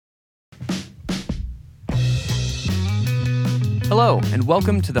Hello, and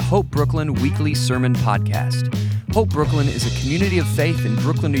welcome to the Hope Brooklyn Weekly Sermon Podcast. Hope Brooklyn is a community of faith in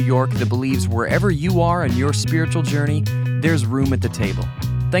Brooklyn, New York that believes wherever you are on your spiritual journey, there's room at the table.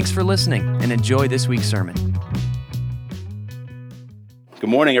 Thanks for listening, and enjoy this week's sermon. Good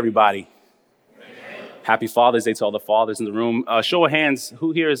morning, everybody. Happy Father's Day to all the fathers in the room. Show of hands,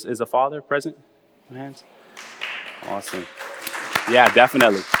 who here is a father present? Hands? Awesome. Yeah,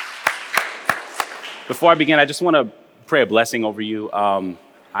 definitely. Before I begin, I just want to pray a blessing over you.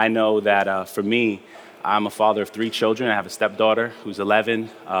 I know that for me, I'm a father of 3 children. I have a stepdaughter who's 11,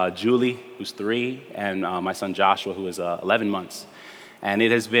 Julie, who's 3, and my son Joshua, who is 11 months. And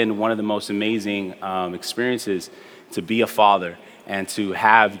it has been one of the most amazing experiences to be a father and to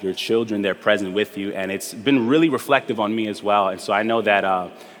have your children there present with you. And it's been really reflective on me as well. And so I know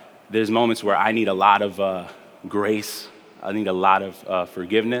that there's moments where I need a lot of grace. I need a lot of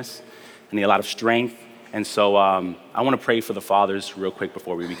forgiveness. I need a lot of strength. And so I want to pray for the fathers real quick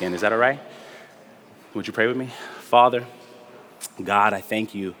before we begin. Is that all right? Would you pray with me? Father, God, I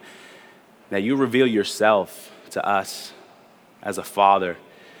thank you that you reveal yourself to us as a father,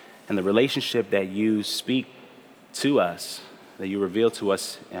 and the relationship that you speak to us, that you reveal to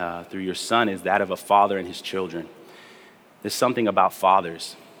us through your son, is that of a father and his children. There's something about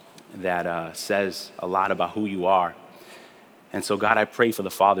fathers that says a lot about who you are. And so, God, I pray for the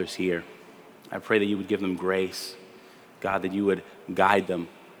fathers here. I pray that you would give them grace, God, that you would guide them,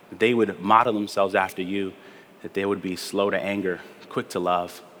 that they would model themselves after you, that they would be slow to anger, quick to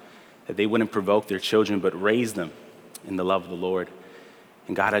love, that they wouldn't provoke their children, but raise them in the love of the Lord.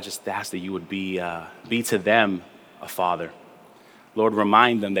 And God, I just ask that you would be to them a father. Lord,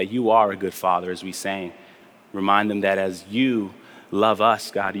 remind them that you are a good father, as we sang. Remind them that as you love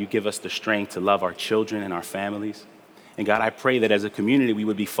us, God, you give us the strength to love our children and our families. And God, I pray that as a community, we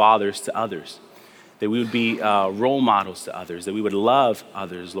would be fathers to others, that we would be role models to others, that we would love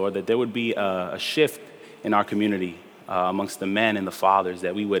others, Lord, that there would be a shift in our community amongst the men and the fathers,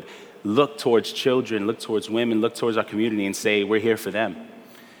 that we would look towards children, look towards women, look towards our community and say, we're here for them.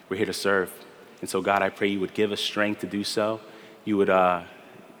 We're here to serve. And so, God, I pray you would give us strength to do so. You would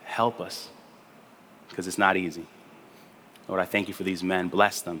help us, because it's not easy. Lord, I thank you for these men.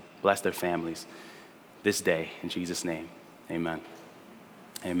 Bless them. Bless their families this day. In Jesus' name, amen.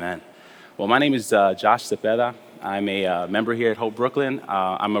 Amen. Well, my name is Josh Zepeda. I'm a member here at Hope Brooklyn.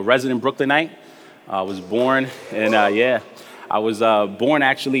 I'm a resident Brooklynite. I was born in, born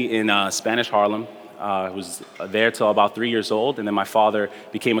actually in Spanish Harlem. I was there till about 3 years old, and then my father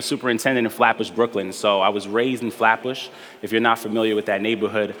became a superintendent in Flatbush, Brooklyn. So I was raised in Flatbush. If you're not familiar with that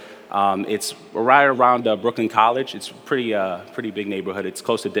neighborhood, it's right around Brooklyn College. It's a pretty big neighborhood. It's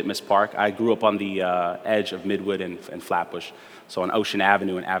close to Ditmas Park. I grew up on the edge of Midwood and Flatbush, so on Ocean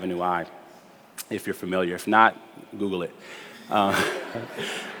Avenue and Avenue I, if you're familiar. If not, Google it.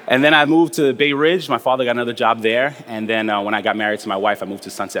 And then I moved to Bay Ridge. My father got another job there. And then when I got married to my wife, I moved to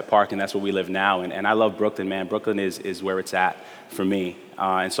Sunset Park, and that's where we live now. And I love Brooklyn, man. Brooklyn is where it's at for me.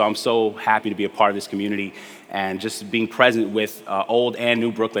 And so I'm so happy to be a part of this community and just being present with old and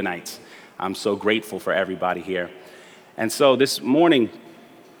new Brooklynites. I'm so grateful for everybody here. And so this morning,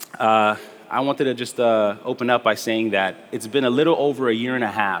 I wanted to just open up by saying that it's been a little over a year and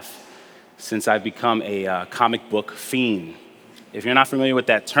a half since I've become a comic book fiend. If you're not familiar with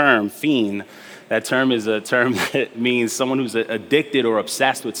that term, fiend, that term is a term that means someone who's addicted or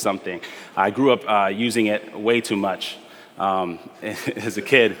obsessed with something. I grew up using it way too much as a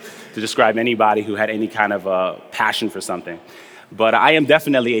kid to describe anybody who had any kind of passion for something. But I am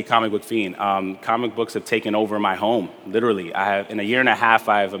definitely a comic book fiend. Comic books have taken over my home, literally. In a year and a half,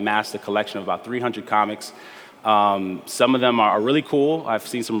 I've amassed a collection of about 300 comics. Some of them are really cool. I've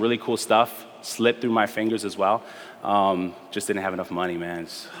seen some really cool stuff slip through my fingers as well. Just didn't have enough money, man. It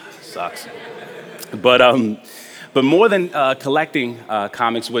sucks. But more than collecting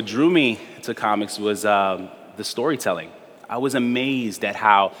comics, what drew me to comics was the storytelling. I was amazed at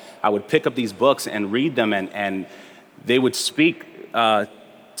how I would pick up these books and read them, and they would speak to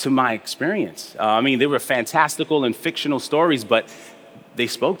my experience. They were fantastical and fictional stories, but they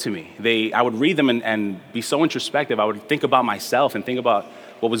spoke to me. I would read them and be so introspective. I would think about myself and think about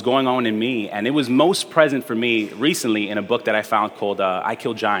what was going on in me. And it was most present for me recently in a book that I found called I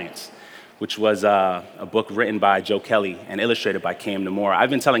Kill Giants, which was a book written by Joe Kelly and illustrated by Cam Namora.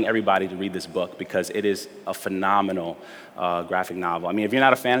 I've been telling everybody to read this book because it is a phenomenal graphic novel. If you're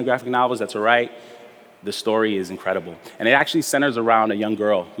not a fan of graphic novels, that's all right. The story is incredible. And it actually centers around a young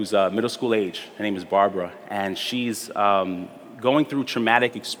girl who's middle school age. Her name is Barbara, and she's going through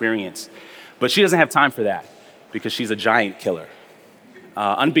traumatic experience. But she doesn't have time for that because she's a giant killer.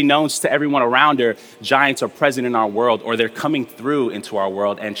 Unbeknownst to everyone around her, giants are present in our world, or they're coming through into our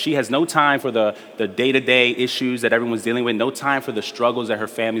world. And she has no time for the day-to-day issues that everyone's dealing with, no time for the struggles that her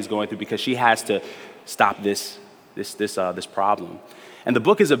family's going through, because she has to stop this problem. And the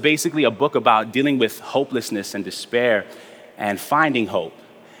book is basically a book about dealing with hopelessness and despair and finding hope.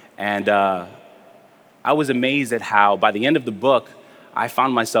 And I was amazed at how, by the end of the book, I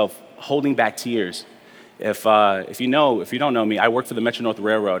found myself holding back tears. If you don't know me, I work for the Metro North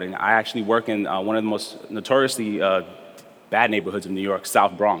Railroad, and I actually work in one of the most notoriously bad neighborhoods of New York,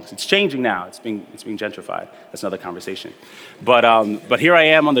 South Bronx. It's changing now. It's being gentrified. That's another conversation. But here I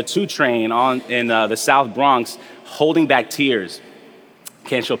am on the 2 train in the South Bronx, holding back tears.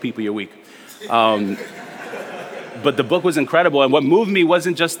 Can't show people you're weak. But the book was incredible, and what moved me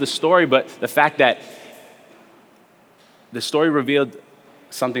wasn't just the story, but the fact that the story revealed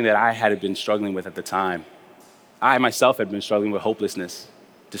something that I had been struggling with at the time. I myself had been struggling with hopelessness,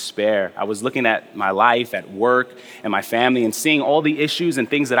 despair. I was looking at my life, at work, and my family, and seeing all the issues and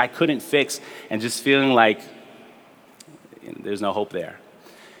things that I couldn't fix, and just feeling like there's no hope there.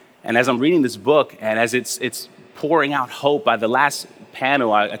 And as I'm reading this book, and as it's pouring out hope, by the last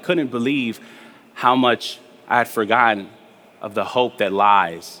panel, I couldn't believe how much I had forgotten of the hope that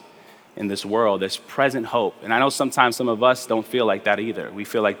lies in this world. There's present hope. And I know sometimes some of us don't feel like that either. We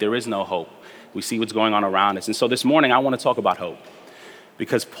feel like there is no hope. We see what's going on around us. And so this morning, I want to talk about hope,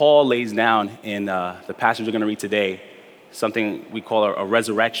 because Paul lays down in the passage we're going to read today something we call a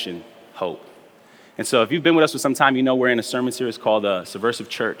resurrection hope. And so if you've been with us for some time, you know we're in a sermon series called Subversive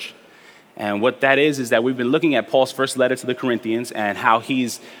Church. And what that is that we've been looking at Paul's first letter to the Corinthians and how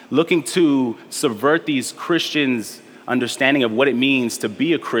he's looking to subvert these Christians' understanding of what it means to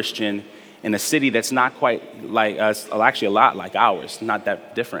be a Christian in a city that's not quite like us, actually a lot like ours, not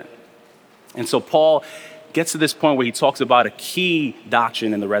that different. And so Paul gets to this point where he talks about a key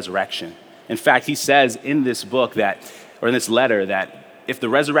doctrine in the resurrection. In fact, he says in this book or in this letter, that if the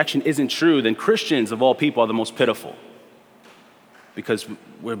resurrection isn't true, then Christians of all people are the most pitiful, because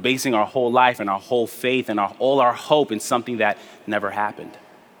we're basing our whole life and our whole faith and all our hope in something that never happened.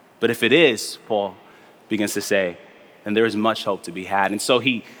 But if it is, Paul begins to say, then there is much hope to be had. And so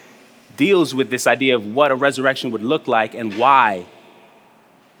he deals with this idea of what a resurrection would look like and why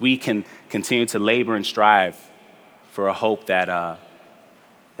we can continue to labor and strive for a hope that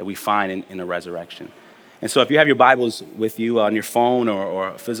we find in a resurrection. And so if you have your Bibles with you on your phone or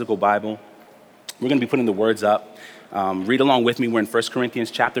a physical Bible, we're going to be putting the words up. Read along with me. We're in 1 Corinthians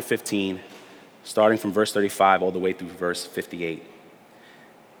chapter 15, starting from verse 35 all the way through verse 58.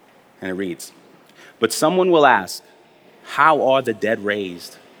 And it reads, "But someone will ask, how are the dead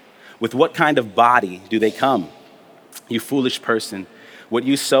raised? With what kind of body do they come? You foolish person, what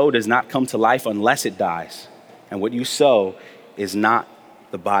you sow does not come to life unless it dies. And what you sow is not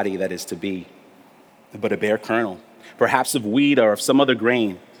the body that is to be, but a bare kernel, perhaps of wheat or of some other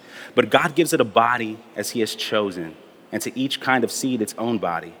grain. But God gives it a body as he has chosen, and to each kind of seed its own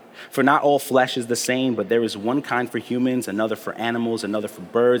body. For not all flesh is the same, but there is one kind for humans, another for animals, another for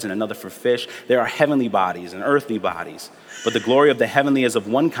birds, and another for fish. There are heavenly bodies and earthly bodies, but the glory of the heavenly is of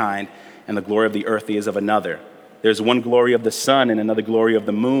one kind, and the glory of the earthly is of another. There's one glory of the sun, and another glory of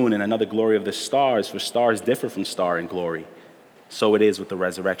the moon, and another glory of the stars, for stars differ from star in glory. So it is with the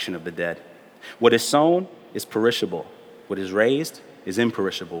resurrection of the dead. What is sown is perishable. What is raised is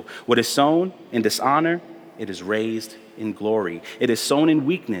imperishable. What is sown in dishonor, it is raised in glory. It is sown in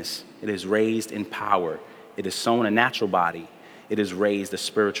weakness, it is raised in power. It is sown a natural body, it is raised a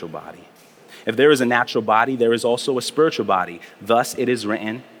spiritual body. If there is a natural body, there is also a spiritual body. Thus it is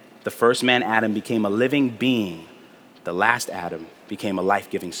written, the first man Adam became a living being. The last Adam became a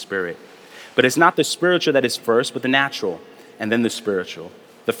life-giving spirit. But it's not the spiritual that is first, but the natural, and then the spiritual.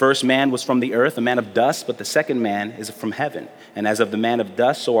 The first man was from the earth, a man of dust, but the second man is from heaven. And as of the man of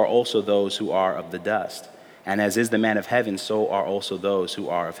dust, so are also those who are of the dust. And as is the man of heaven, so are also those who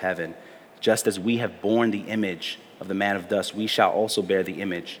are of heaven. Just as we have borne the image of the man of dust, we shall also bear the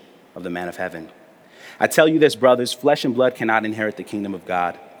image of the man of heaven. I tell you this, brothers, flesh and blood cannot inherit the kingdom of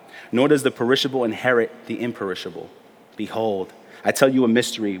God, nor does the perishable inherit the imperishable. Behold, I tell you a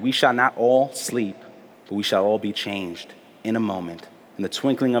mystery. We shall not all sleep, but we shall all be changed in a moment, in the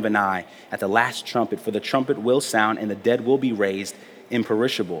twinkling of an eye, at the last trumpet. For the trumpet will sound, and the dead will be raised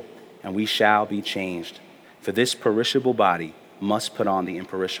imperishable, and we shall be changed. For this perishable body must put on the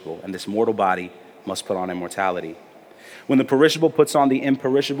imperishable, and this mortal body must put on immortality. When the perishable puts on the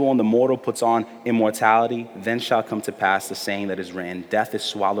imperishable, and the mortal puts on immortality, then shall come to pass the saying that is written, death is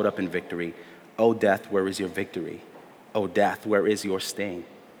swallowed up in victory. O death, where is your victory? O death, where is your sting?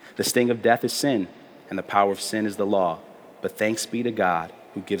 The sting of death is sin, and the power of sin is the law. but thanks be to God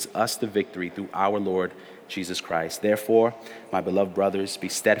who gives us the victory through our Lord Jesus Christ. Therefore, my beloved brothers, be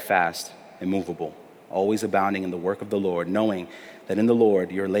steadfast, immovable, always abounding in the work of the Lord, knowing that in the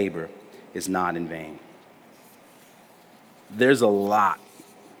Lord your labor is not in vain. There's a lot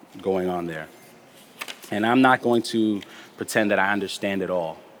going on there. And I'm not going to pretend that I understand it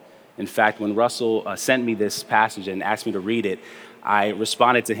all. In fact, when Russell sent me this passage and asked me to read it, I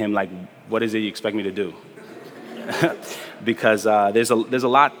responded to him like, what is it you expect me to do? Because there's a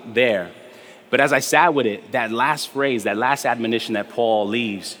lot there. But as I sat with it, that last phrase, that last admonition that Paul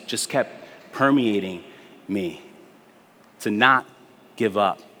leaves just kept permeating me. To not give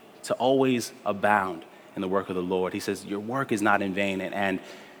up, to always abound in the work of the Lord. He says, your work is not in vain. And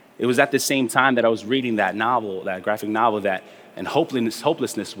it was at the same time that I was reading that novel, that graphic novel, and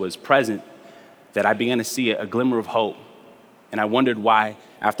hopelessness was present, that I began to see a glimmer of hope. And I wondered why,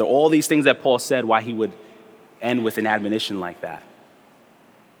 after all these things that Paul said, why he would end with an admonition like that.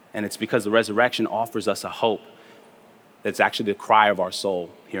 And it's because the resurrection offers us a hope that's actually the cry of our soul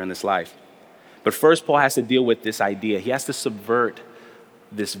here in this life. But first, Paul has to deal with this idea. He has to subvert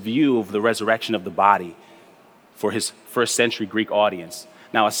this view of the resurrection of the body for his first century Greek audience.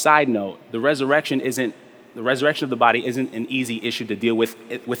 Now, a side note, the resurrection of the body isn't an easy issue to deal with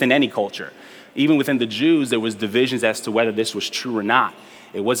within any culture. Even within the Jews, there was divisions as to whether this was true or not.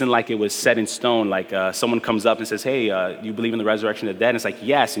 It wasn't like it was set in stone, like someone comes up and says, hey, you believe in the resurrection of the dead? And it's like,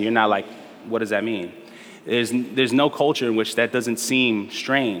 yes, and you're not like, what does that mean? There's no culture in which that doesn't seem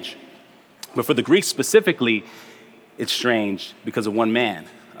strange. But for the Greeks specifically, it's strange because of one man.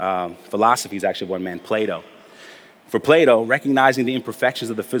 Philosophy is actually one man, Plato. For Plato, recognizing the imperfections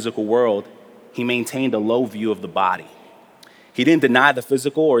of the physical world, he maintained a low view of the body. He didn't deny the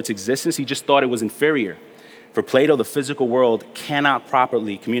physical or its existence, he just thought it was inferior. For Plato, the physical world cannot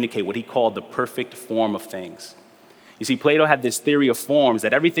properly communicate what he called the perfect form of things. You see, Plato had this theory of forms,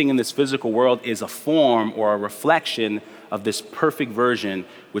 that everything in this physical world is a form or a reflection of this perfect version,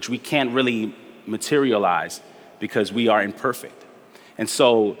 which we can't really materialize because we are imperfect. And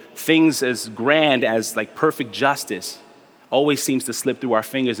so things as grand as like perfect justice always seems to slip through our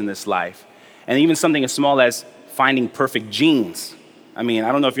fingers in this life. And even something as small as finding perfect jeans. I mean,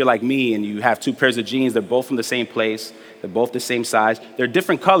 I don't know if you're like me and you have two pairs of jeans, they're both from the same place, they're both the same size, they're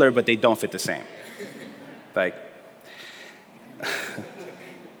different color, but they don't fit the same. Like,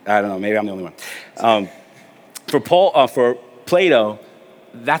 I don't know, maybe I'm the only one. For Plato,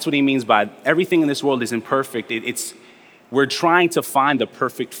 that's what he means by everything in this world is imperfect. We're trying to find the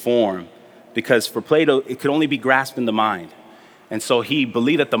perfect form because for Plato, it could only be grasped in the mind. And so he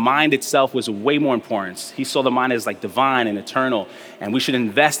believed that the mind itself was way more important. He saw the mind as like divine and eternal, and we should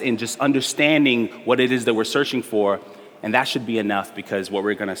invest in just understanding what it is that we're searching for, and that should be enough because what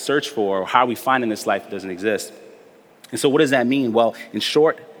we're going to search for or how we find in this life doesn't exist. And so what does that mean? Well, in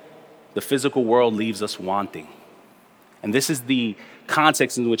short, the physical world leaves us wanting. And this is the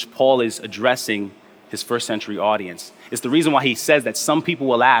context in which Paul is addressing his first century audience. It's the reason why he says that some people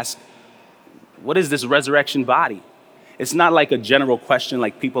will ask, what is this resurrection body? It's not like a general question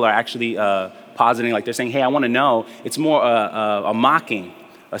like people are actually positing, like they're saying, hey, I want to know. It's more a mocking,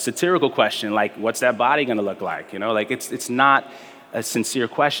 a satirical question, like what's that body going to look like? You know, like it's not a sincere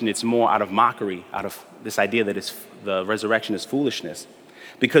question. It's more out of mockery, out of this idea that the resurrection is foolishness.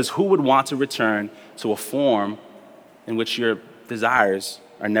 Because who would want to return to a form in which your desires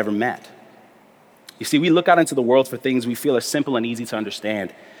are never met? You see, we look out into the world for things we feel are simple and easy to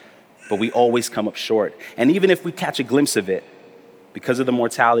understand, but we always come up short. And even if we catch a glimpse of it, because of the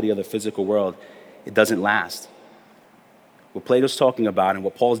mortality of the physical world, it doesn't last. What Plato's talking about and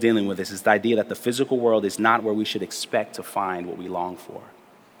what Paul's dealing with is the idea that the physical world is not where we should expect to find what we long for.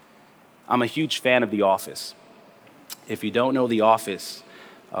 I'm a huge fan of The Office. If you don't know The Office,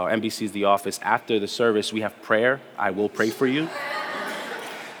 or NBC's The Office, after the service, we have prayer. I will pray for you.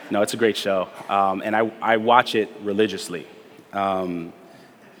 No, it's a great show. And I watch it religiously.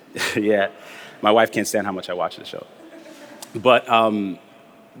 Yeah, my wife can't stand how much I watch the show. But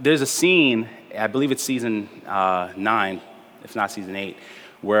there's a scene, I believe it's season 9, if not season 8,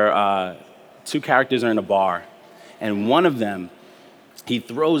 where two characters are in a bar, and one of them, he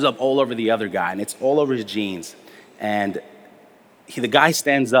throws up all over the other guy, and it's all over his jeans. And the guy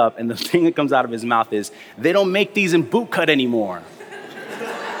stands up, and the thing that comes out of his mouth is, they don't make these in bootcut anymore.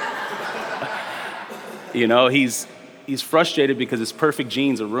 You know, he's frustrated because his perfect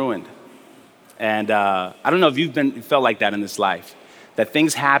jeans are ruined. And I don't know if you've felt like that in this life, that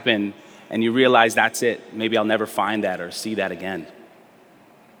things happen and you realize that's it. Maybe I'll never find that or see that again.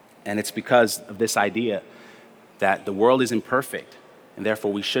 And it's because of this idea that the world is imperfect and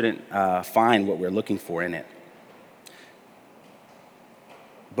therefore we shouldn't find what we're looking for in it.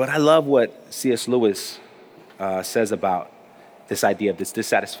 But I love what C.S. Lewis says about this idea of this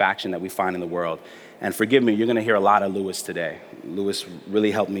dissatisfaction that we find in the world. And forgive me, you're going to hear a lot of Lewis today. Lewis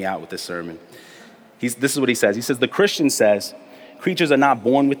really helped me out with this sermon. This is what he says. He says, the Christian says, creatures are not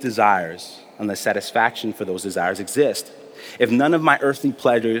born with desires unless satisfaction for those desires exist. If none of my earthly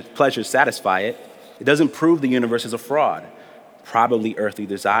pleasures satisfy it, it doesn't prove the universe is a fraud. Probably earthly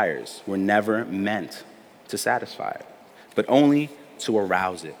desires were never meant to satisfy it, but only to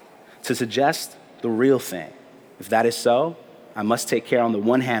arouse it, to suggest the real thing. If that is so, I must take care on the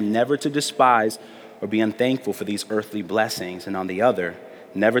one hand never to despise or be unthankful for these earthly blessings, and on the other,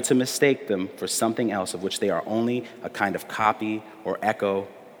 never to mistake them for something else of which they are only a kind of copy or echo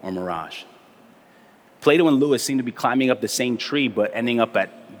or mirage. Plato and Lewis seem to be climbing up the same tree but ending up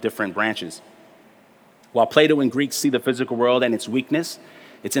at different branches. While Plato and Greeks see the physical world and its weakness,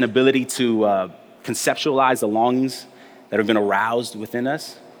 its inability to conceptualize the longings that have been aroused within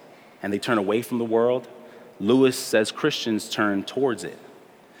us, and they turn away from the world, Lewis says Christians turn towards it.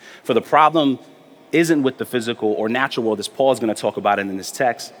 For the problem isn't with the physical or natural world, as Paul is going to talk about it in this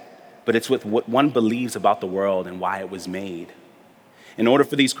text, but it's with what one believes about the world and why it was made. In order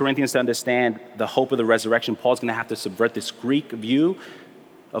for these Corinthians to understand the hope of the resurrection, Paul's going to have to subvert this Greek view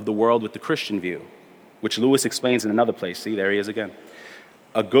of the world with the Christian view, which Lewis explains in another place. See, there he is again.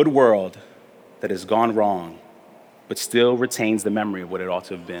 A good world that has gone wrong, but still retains the memory of what it ought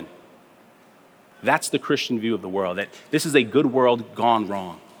to have been. That's the Christian view of the world, that this is a good world gone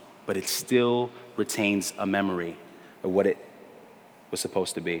wrong, but it still retains a memory of what it was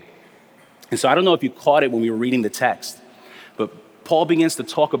supposed to be. And so I don't know if you caught it when we were reading the text, but Paul begins to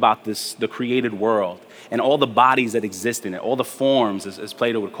talk about this, the created world, and all the bodies that exist in it, all the forms, as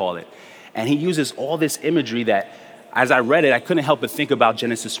Plato would call it. And he uses all this imagery that, as I read it, I couldn't help but think about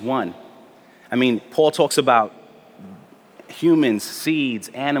Genesis 1. I mean, Paul talks about humans, seeds,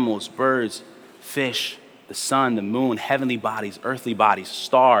 animals, birds, fish, the sun, the moon, heavenly bodies, earthly bodies,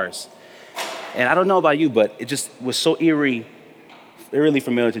 stars. And I don't know about you, but it just was so eerily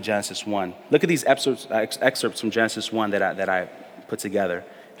familiar to Genesis 1. Look at these excerpts from Genesis 1 that I put together.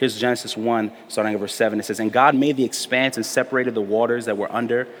 Here's Genesis 1, starting at verse 7. It says, and God made the expanse and separated the waters that were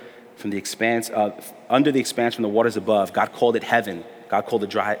under the expanse from the waters above. God called it heaven. God called the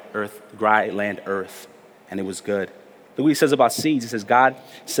dry land earth, and it was good. Look what he says about seeds. He says, God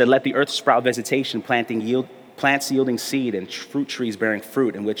said, let the earth sprout vegetation, plants yielding seed, and fruit trees bearing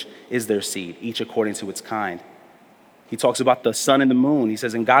fruit, in which is their seed, each according to its kind. He talks about the sun and the moon. He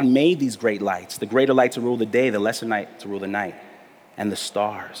says, and God made these great lights, the greater light to rule the day, the lesser light to rule the night, and the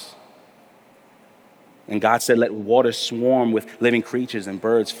stars. And God said, let waters swarm with living creatures and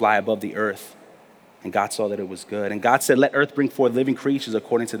birds fly above the earth. And God saw that it was good. And God said, let earth bring forth living creatures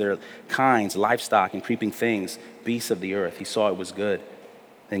according to their kinds, livestock and creeping things, beasts of the earth. He saw it was good.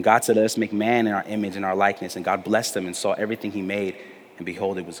 Then God said, let us make man in our image and our likeness. And God blessed them and saw everything he made, and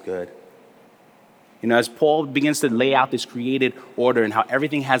behold, it was good. You know, as Paul begins to lay out this created order and how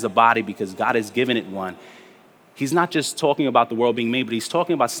everything has a body because God has given it one, he's not just talking about the world being made, but he's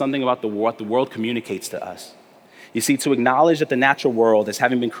talking about something about what the world communicates to us. You see, to acknowledge that the natural world as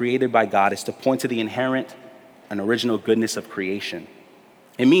having been created by God is to point to the inherent and original goodness of creation.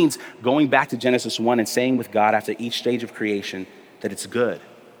 It means going back to Genesis 1 and saying with God after each stage of creation that it's good.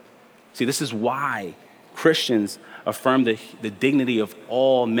 See, this is why Christians affirm the dignity of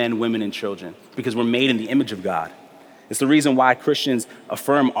all men, women, and children, because we're made in the image of God. It's the reason why Christians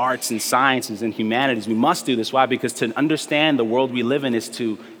affirm arts and sciences and humanities. We must do this. Why? Because to understand the world we live in is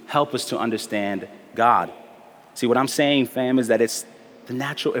to help us to understand God. See, what I'm saying, fam, is that it's the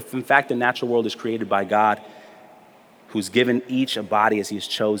natural, if in fact the natural world is created by God, who's given each a body as he has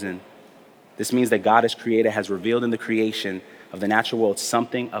chosen, this means that God as creator has revealed in the creation of the natural world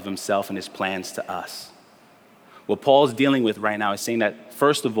something of himself and his plans to us. What Paul's dealing with right now is saying that,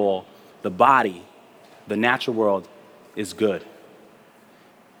 first of all, the body, the natural world, is good.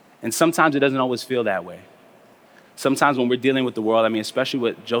 And sometimes it doesn't always feel that way. Sometimes when we're dealing with the world, I mean, especially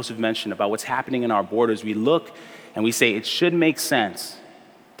what Joseph mentioned about what's happening in our borders, we look and we say it should make sense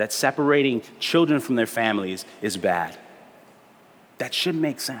that separating children from their families is bad. That should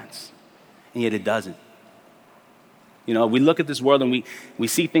make sense, and yet it doesn't. You know, we look at this world and we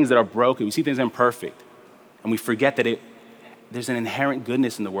see things that are broken, we see things imperfect, and we forget that there's an inherent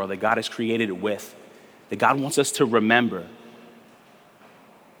goodness in the world that God has created it with, that God wants us to remember.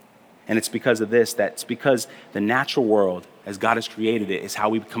 And it's because of this, that's because the natural world, as God has created it, is how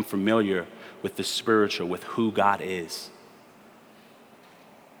we become familiar with the spiritual, with who God is.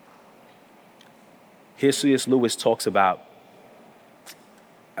 Here C.S. Lewis talks about,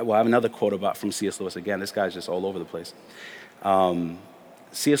 well, I have another quote from C.S. Lewis. Again, this guy's just all over the place.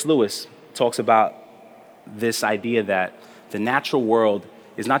 C.S. Lewis talks about this idea that the natural world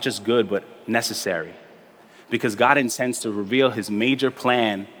is not just good, but necessary, because God intends to reveal his major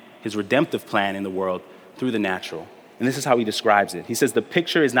plan, his redemptive plan in the world through the natural. And this is how he describes it. He says, the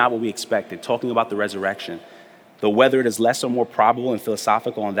picture is not what we expected, talking about the resurrection. Though whether it is less or more probable and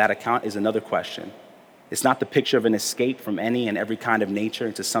philosophical on that account is another question. It's not the picture of an escape from any and every kind of nature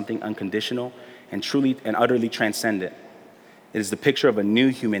into something unconditional and truly and utterly transcendent. It is the picture of a new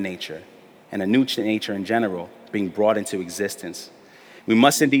human nature and a new nature in general being brought into existence. We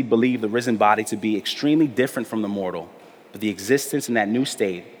must indeed believe the risen body to be extremely different from the mortal, but the existence in that new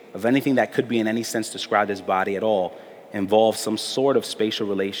state of anything that could be in any sense described as body at all involves some sort of spatial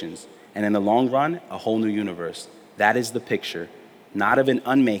relations, and in the long run, a whole new universe. That is the picture, not of an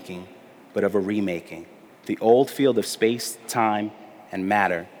unmaking, but of a remaking. The old field of space, time, and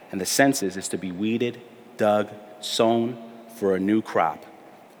matter, and the senses is to be weeded, dug, sown for a new crop.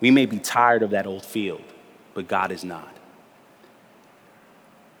 We may be tired of that old field, but God is not.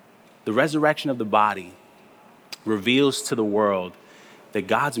 The resurrection of the body reveals to the world that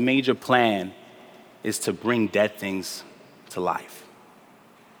God's major plan is to bring dead things to life.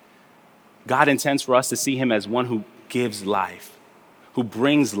 God intends for us to see him as one who gives life, who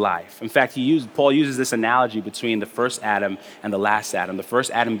brings life. In fact, Paul uses this analogy between the first Adam and the last Adam. The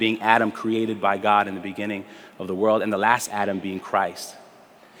first Adam being Adam created by God in the beginning of the world, and the last Adam being Christ,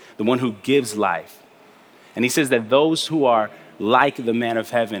 the one who gives life. And he says that those who are like the man of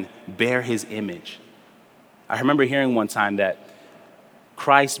heaven bear his image. I remember hearing one time that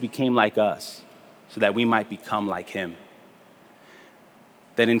Christ became like us so that we might become like him.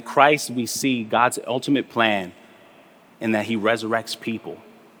 That in Christ we see God's ultimate plan in that he resurrects people.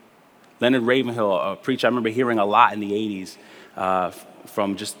 Leonard Ravenhill, a preacher I remember hearing a lot in the 80s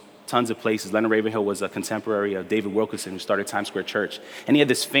from just tons of places. Leonard Ravenhill was a contemporary of David Wilkerson, who started Times Square Church. And he had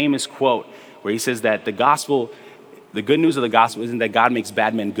this famous quote where he says that the good news of the gospel isn't that God makes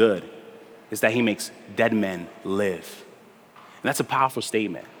bad men good, it's that he makes dead men live. And that's a powerful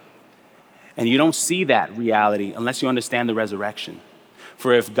statement. And you don't see that reality unless you understand the resurrection.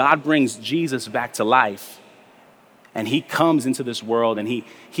 For if God brings Jesus back to life, and he comes into this world and he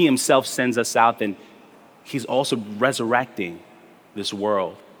himself sends us out, then he's also resurrecting this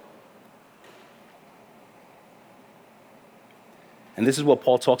world. And this is what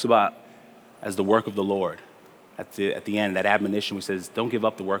Paul talks about as the work of the Lord. At the end, that admonition where he says, don't give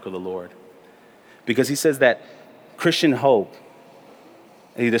up the work of the Lord. Because he says that Christian hope,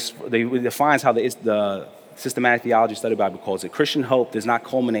 he defines how the Systematic Theology Study Bible calls it, Christian hope does not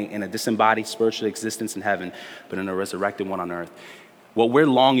culminate in a disembodied spiritual existence in heaven, but in a resurrected one on earth. What we're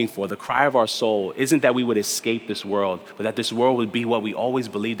longing for, the cry of our soul, isn't that we would escape this world, but that this world would be what we always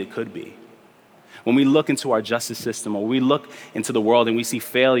believed it could be. When we look into our justice system, or we look into the world and we see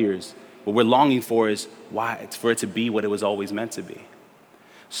failures, what we're longing for is it's for it to be what it was always meant to be.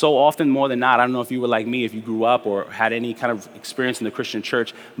 So often, more than not, I don't know if you were like me, if you grew up or had any kind of experience in the Christian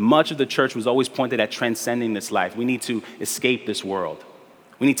church, much of the church was always pointed at transcending this life. We need to escape this world.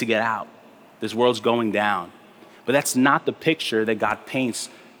 We need to get out. This world's going down. But that's not the picture that God paints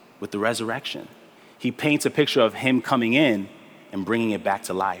with the resurrection. He paints a picture of him coming in and bringing it back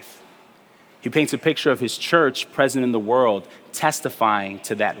to life. He paints a picture of his church present in the world, testifying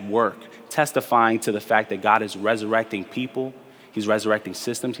to that work, testifying to the fact that God is resurrecting people. He's resurrecting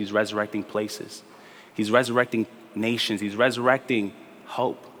systems. He's resurrecting places. He's resurrecting nations. He's resurrecting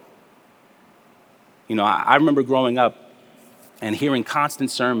hope. You know, I remember growing up and hearing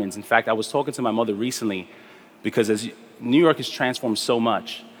constant sermons. In fact, I was talking to my mother recently because as New York has transformed so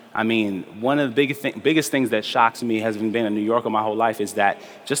much. I mean, one of the biggest things that shocks me, having been in New Yorker my whole life, is that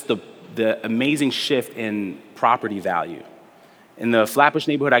just the amazing shift in property value. In the Flatbush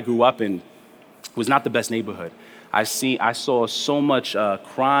neighborhood I grew up in was not the best neighborhood. I saw so much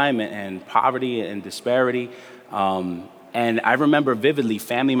crime and poverty and disparity. And I remember vividly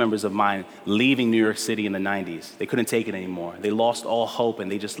family members of mine leaving New York City in the 90s. They couldn't take it anymore. They lost all hope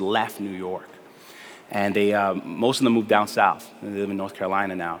and they just left New York. And most of them moved down south. They live in North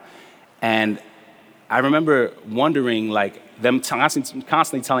Carolina now. And I remember wondering, them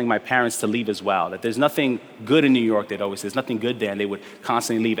constantly telling my parents to leave as well, that there's nothing good in New York, they'd always say, there's nothing good there, and they would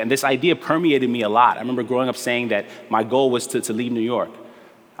constantly leave. And this idea permeated me a lot. I remember growing up saying that my goal was to leave New York.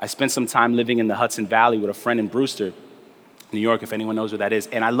 I spent some time living in the Hudson Valley with a friend in Brewster, New York, if anyone knows where that is.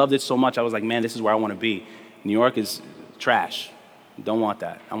 And I loved it so much, I was like, man, this is where I want to be. New York is trash. Don't want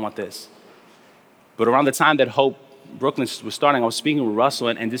that. I want this. But around the time that Hope Brooklyn was starting, I was speaking with Russell,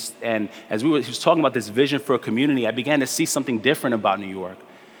 and as he was talking about this vision for a community, I began to see something different about New York.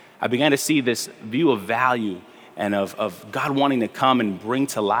 I began to see this view of value and of God wanting to come and bring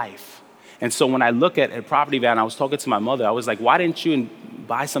to life. And so when I look at a property value, and I was talking to my mother, I was like, why didn't you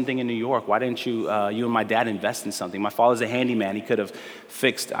buy something in New York? Why didn't you and my dad invest in something? My father's a handyman. He could have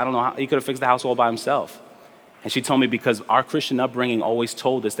fixed, I don't know, he could have fixed the house all by himself. And she told me because our Christian upbringing always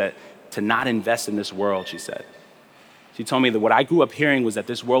told us that to not invest in this world, she said. She told me that what I grew up hearing was that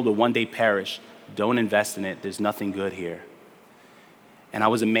this world will one day perish. Don't invest in it. There's nothing good here. And I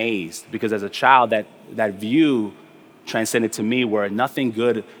was amazed because as a child, that view transcended to me where nothing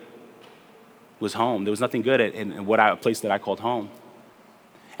good was home. There was nothing good in a place that I called home.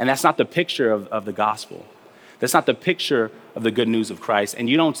 And that's not the picture of the gospel. That's not the picture of the good news of Christ. And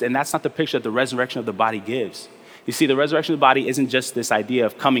that's not the picture that the resurrection of the body gives. You see, the resurrection of the body isn't just this idea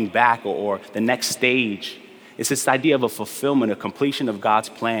of coming back or the next stage. It's this idea of a fulfillment, a completion of God's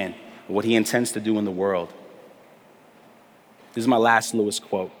plan, what he intends to do in the world. This is my last Lewis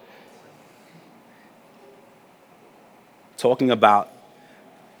quote. Talking about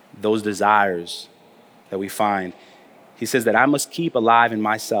those desires that we find, he says that I must keep alive in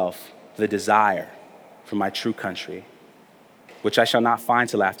myself the desire for my true country, which I shall not find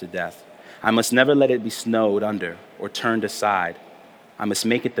till after death. I must never let it be snowed under or turned aside. I must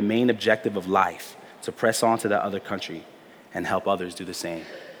make it the main objective of life to press on to the other country and help others do the same.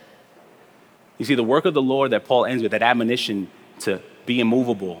 You see, the work of the Lord that Paul ends with, that admonition to be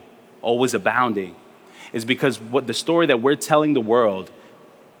immovable, always abounding, is because what the story that we're telling the world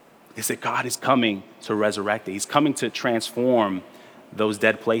is that God is coming to resurrect it. He's coming to transform those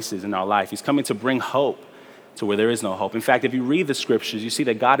dead places in our life. He's coming to bring hope to where there is no hope. In fact, if you read the scriptures, you see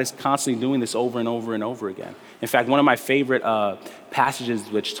that God is constantly doing this over and over and over again. In fact, one of my favorite passages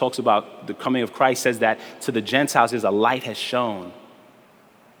which talks about the coming of Christ says that to the Gentiles is a light has shone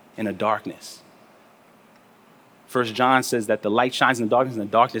in a darkness. 1 John says that the light shines in the darkness and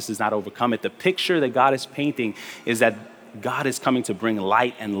the darkness does not overcome it. The picture that God is painting is that God is coming to bring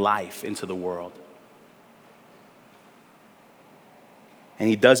light and life into the world. And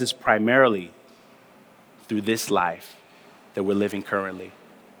he does this primarily through this life that we're living currently.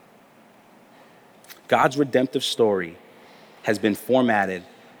 God's redemptive story has been formatted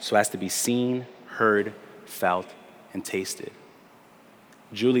so as to be seen, heard, felt, and tasted.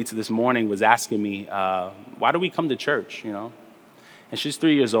 Julie this morning was asking me, why do we come to church, And she's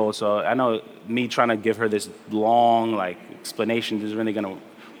 3 years old, so I know me trying to give her this long, explanation isn't really going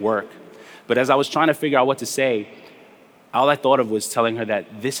to work. But as I was trying to figure out what to say, all I thought of was telling her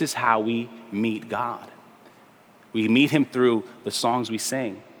that this is how we meet God. We meet him through the songs we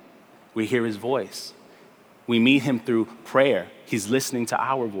sing. We hear his voice. We meet him through prayer. He's listening to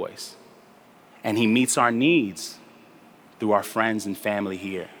our voice. And he meets our needs through our friends and family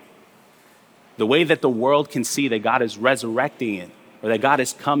here. The way that the world can see that God is resurrecting it, or that God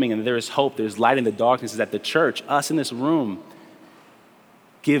is coming and there is hope, there's light in the darkness, is that the church, us in this room,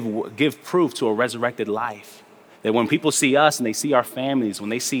 give proof to a resurrected life. That when people see us and they see our families, when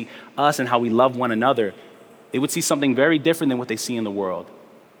they see us and how we love one another, they would see something very different than what they see in the world.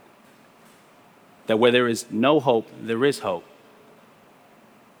 That where there is no hope, there is hope.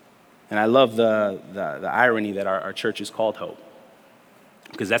 And I love the irony that our church is called Hope,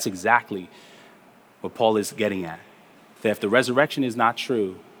 because that's exactly what Paul is getting at. That if the resurrection is not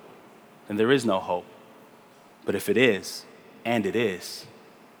true, then there is no hope. But if it is, and it is,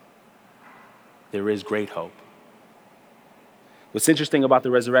 there is great hope. What's interesting about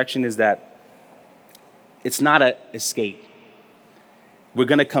the resurrection is that it's not an escape. We're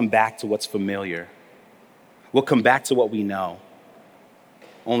going to come back to what's familiar. We'll come back to what we know.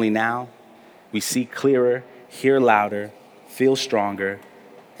 Only now, we see clearer, hear louder, feel stronger,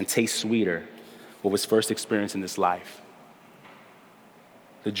 and taste sweeter what was first experienced in this life.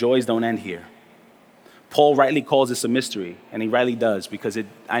 The joys don't end here. Paul rightly calls this a mystery, and he rightly does, because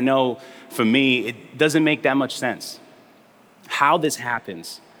I know for me, it doesn't make that much sense. How this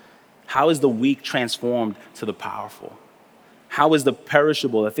happens, how is the weak transformed to the powerful? How is the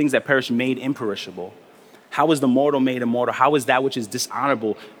perishable, the things that perish, made imperishable? How is the mortal made immortal? How is that which is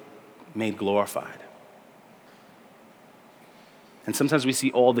dishonorable made glorified? And sometimes we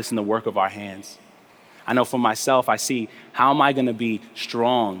see all this in the work of our hands. I know for myself, I see, how am I going to be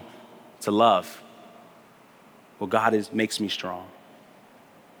strong to love? Well, God makes me strong.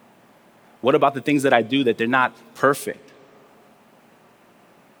 What about the things that I do that they're not perfect?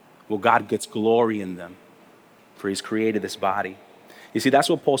 Well, God gets glory in them, for he's created this body. You see, that's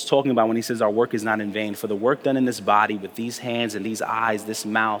what Paul's talking about when he says our work is not in vain. For the work done in this body with these hands and these eyes, this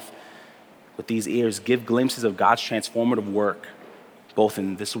mouth, with these ears, give glimpses of God's transformative work, both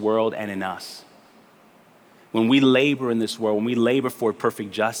in this world and in us. When we labor in this world, when we labor for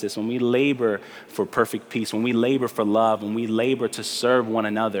perfect justice, when we labor for perfect peace, when we labor for love, when we labor to serve one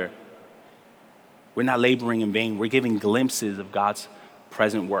another, we're not laboring in vain. We're giving glimpses of God's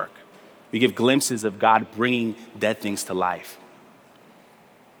present work. We give glimpses of God bringing dead things to life.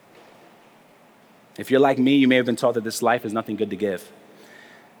 If you're like me, you may have been taught that this life is nothing good to give.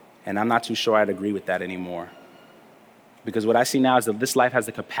 And I'm not too sure I'd agree with that anymore. Because what I see now is that this life has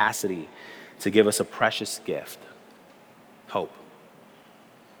the capacity to give us a precious gift, hope.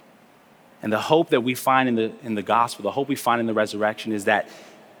 And the hope that we find in the gospel, the hope we find in the resurrection is that,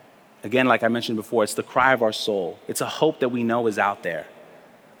 again, like I mentioned before, it's the cry of our soul. It's a hope that we know is out there,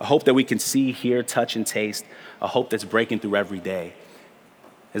 a hope that we can see, hear, touch, and taste, a hope that's breaking through every day.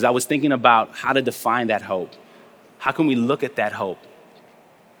 As I was thinking about how to define that hope, how can we look at that hope?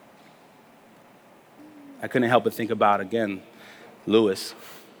 I couldn't help but think about, again, Lewis.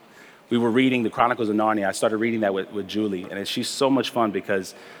 We were reading the Chronicles of Narnia. I started reading that with Julie, and she's so much fun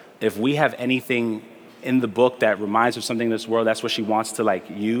because if we have anything in the book that reminds her of something in this world, that's what she wants to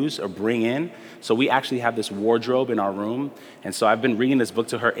use or bring in. So we actually have this wardrobe in our room, and so I've been reading this book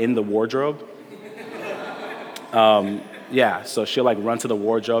to her in the wardrobe. So she'll run to the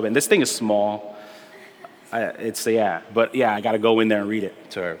wardrobe, and this thing is small. I got to go in there and read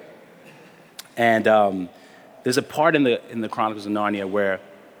it to her. And there's a part in the Chronicles of Narnia where,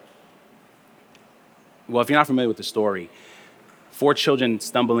 well, if you're not familiar with the story, 4 children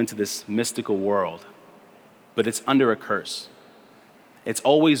stumble into this mystical world, but it's under a curse. It's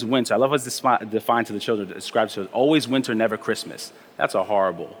always winter. I love how it's defined to the children, described to us, always winter, never Christmas. That's a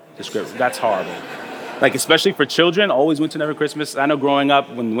horrible description. That's horrible. Especially for children, always winter, never Christmas. I know growing up,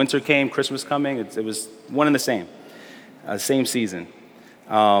 when winter came, Christmas coming, it was one and the same season.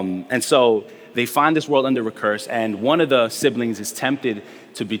 And so they find this world under a curse, and one of the siblings is tempted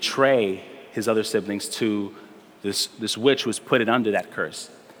to betray his other siblings to this witch who has put it under that curse,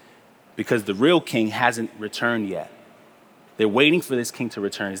 because the real king hasn't returned yet. They're waiting for this king to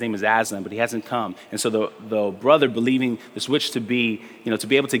return. His name is Aslan, but he hasn't come. And so the brother, believing this witch to be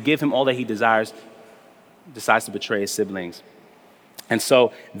able to give him all that he desires, decides to betray his siblings. And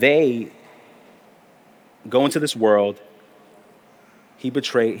so they go into this world. He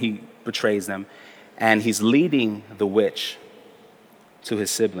betrays them, and he's leading the witch to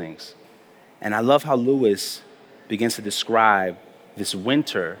his siblings. And I love how Lewis begins to describe this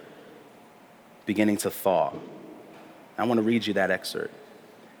winter beginning to thaw. I want to read you that excerpt.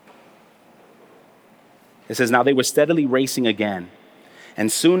 It says, "Now they were steadily racing again,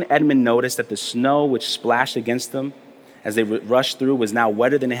 and soon Edmund noticed that the snow which splashed against them as they rushed through was now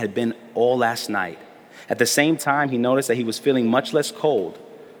wetter than it had been all last night. At the same time, he noticed that he was feeling much less cold.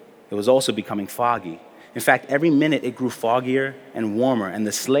 It was also becoming foggy. In fact, every minute it grew foggier and warmer, and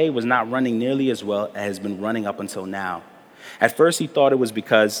the sleigh was not running nearly as well as it has been running up until now. At first, he thought it was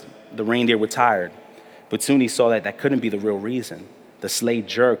because the reindeer were tired, but soon he saw that couldn't be the real reason. The sleigh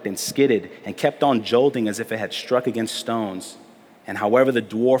jerked and skidded and kept on jolting as if it had struck against stones. And however the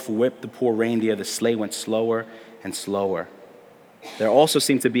dwarf whipped the poor reindeer, the sleigh went slower and slower. There also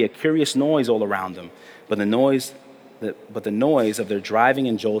seemed to be a curious noise all around them, but the noise of their driving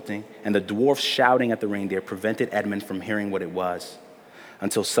and jolting and the dwarf shouting at the reindeer prevented Edmund from hearing what it was,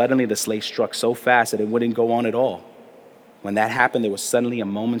 until suddenly the sleigh struck so fast that it wouldn't go on at all. When that happened, there was suddenly a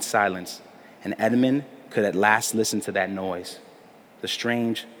moment's silence, and Edmund could at last listen to that noise, the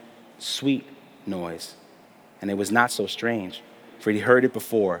strange, sweet noise. And it was not so strange, for he heard it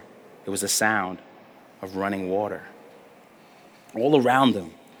before. It was the sound of running water. All around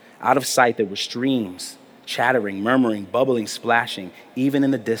them, out of sight, there were streams, chattering, murmuring, bubbling, splashing, even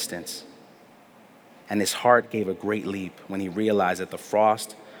in the distance. And his heart gave a great leap when he realized that the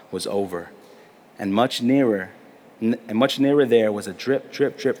frost was over. And much nearer there was a drip,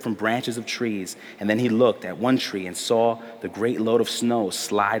 drip, drip from branches of trees. And then he looked at one tree and saw the great load of snow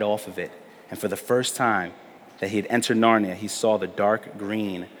slide off of it. And for the first time that he had entered Narnia, he saw the dark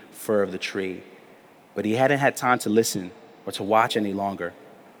green fur of the tree. But he hadn't had time to listen or to watch any longer,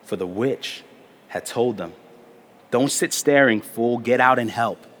 for the witch had told them, "Don't sit staring, fool, get out and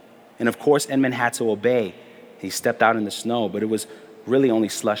help." And of course, Edmund had to obey. He stepped out in the snow, but it was really only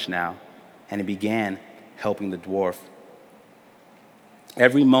slush now, and he began helping the dwarf.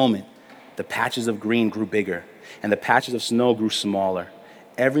 Every moment, the patches of green grew bigger, and the patches of snow grew smaller.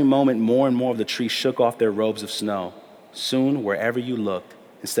 Every moment, more and more of the trees shook off their robes of snow. Soon, wherever you looked,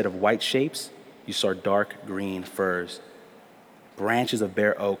 instead of white shapes, you saw dark green firs, branches of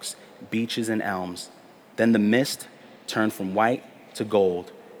bare oaks, beeches, and elms. Then the mist turned from white to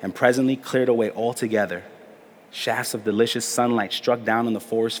gold and presently cleared away altogether. Shafts of delicious sunlight struck down on the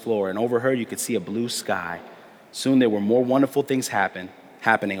forest floor, and overhead you could see a blue sky, Soon there were more wonderful things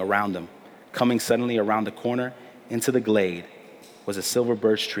happening around them. Coming suddenly around the corner into the glade was a silver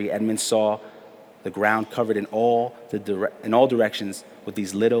birch tree. Edmund saw the ground covered in all directions with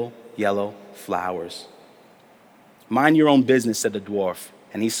these little yellow flowers. "Mind your own business," said the dwarf,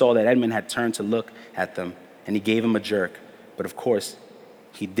 and he saw that Edmund had turned to look at them, and he gave him a jerk. But of course,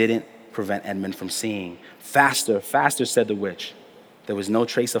 he didn't prevent Edmund from seeing. "Faster, faster," said the witch. There was no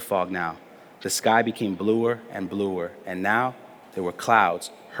trace of fog now. The sky became bluer and bluer, and now there were clouds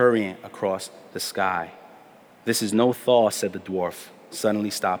hurrying across the sky. "This is no thaw," said the dwarf,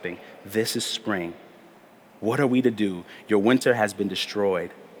 suddenly stopping. "This is spring. What are we to do? Your winter has been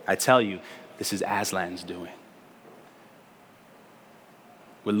destroyed. I tell you, this is Aslan's doing."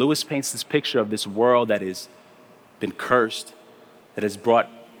 When Lewis paints this picture of this world that has been cursed, that has brought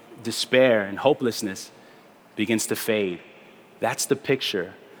despair and hopelessness, begins to fade, that's the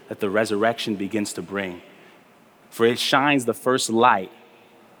picture that the resurrection begins to bring. For it shines the first light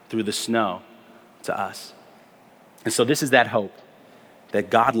through the snow to us. And so this is that hope,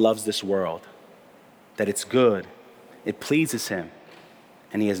 that God loves this world, that it's good, it pleases him,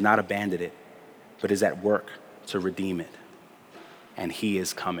 and he has not abandoned it, but is at work to redeem it. And he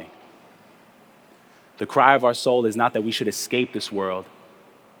is coming. The cry of our soul is not that we should escape this world,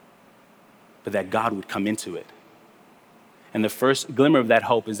 but that God would come into it. And the first glimmer of that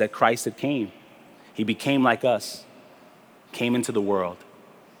hope is that Christ had came. He became like us, came into the world,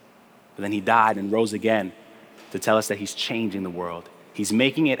 but then he died and rose again to tell us that he's changing the world. He's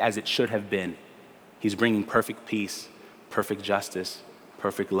making it as it should have been. He's bringing perfect peace, perfect justice,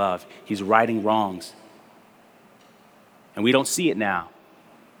 perfect love. He's righting wrongs. And we don't see it now,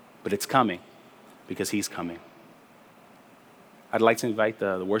 but it's coming because he's coming. I'd like to invite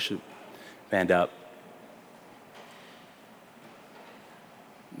the worship band up.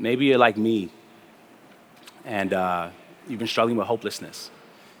 Maybe you're like me, and you've been struggling with hopelessness.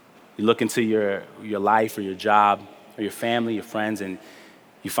 You look into your life or your job or your family, your friends, and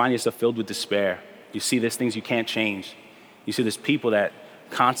you find yourself filled with despair. You see there's things you can't change. You see there's people that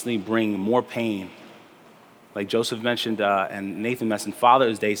constantly bring more pain. Like Joseph mentioned and Nathan mentioned,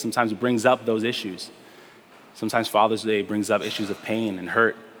 Father's Day sometimes brings up those issues. Sometimes Father's Day brings up issues of pain and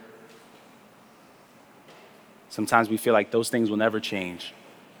hurt. Sometimes we feel like those things will never change.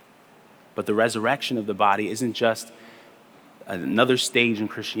 But the resurrection of the body isn't just another stage in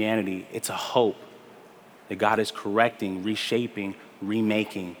Christianity. It's a hope that God is correcting, reshaping,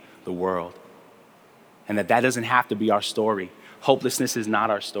 remaking the world. And that doesn't have to be our story. Hopelessness is not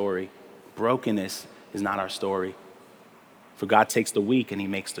our story. Brokenness is not our story. For God takes the weak and he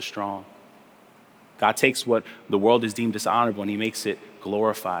makes the strong. God takes what the world is deemed dishonorable and he makes it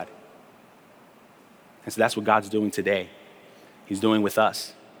glorified. And so that's what God's doing today. He's doing with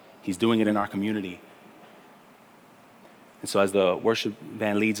us. He's doing it in our community. And so as the worship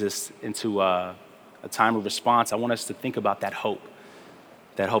band leads us into a time of response, I want us to think about that hope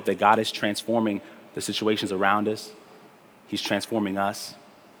that God is transforming the situations around us. He's transforming us,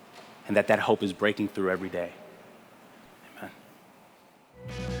 and that hope is breaking through every day. Amen.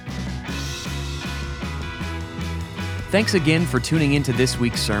 Thanks again for tuning into this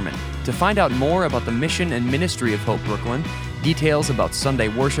week's sermon. To find out more about the mission and ministry of Hope Brooklyn, details about Sunday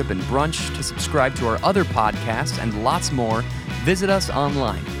worship and brunch, to subscribe to our other podcasts, and lots more, visit us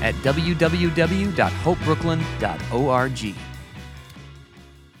online at www.hopebrooklyn.org.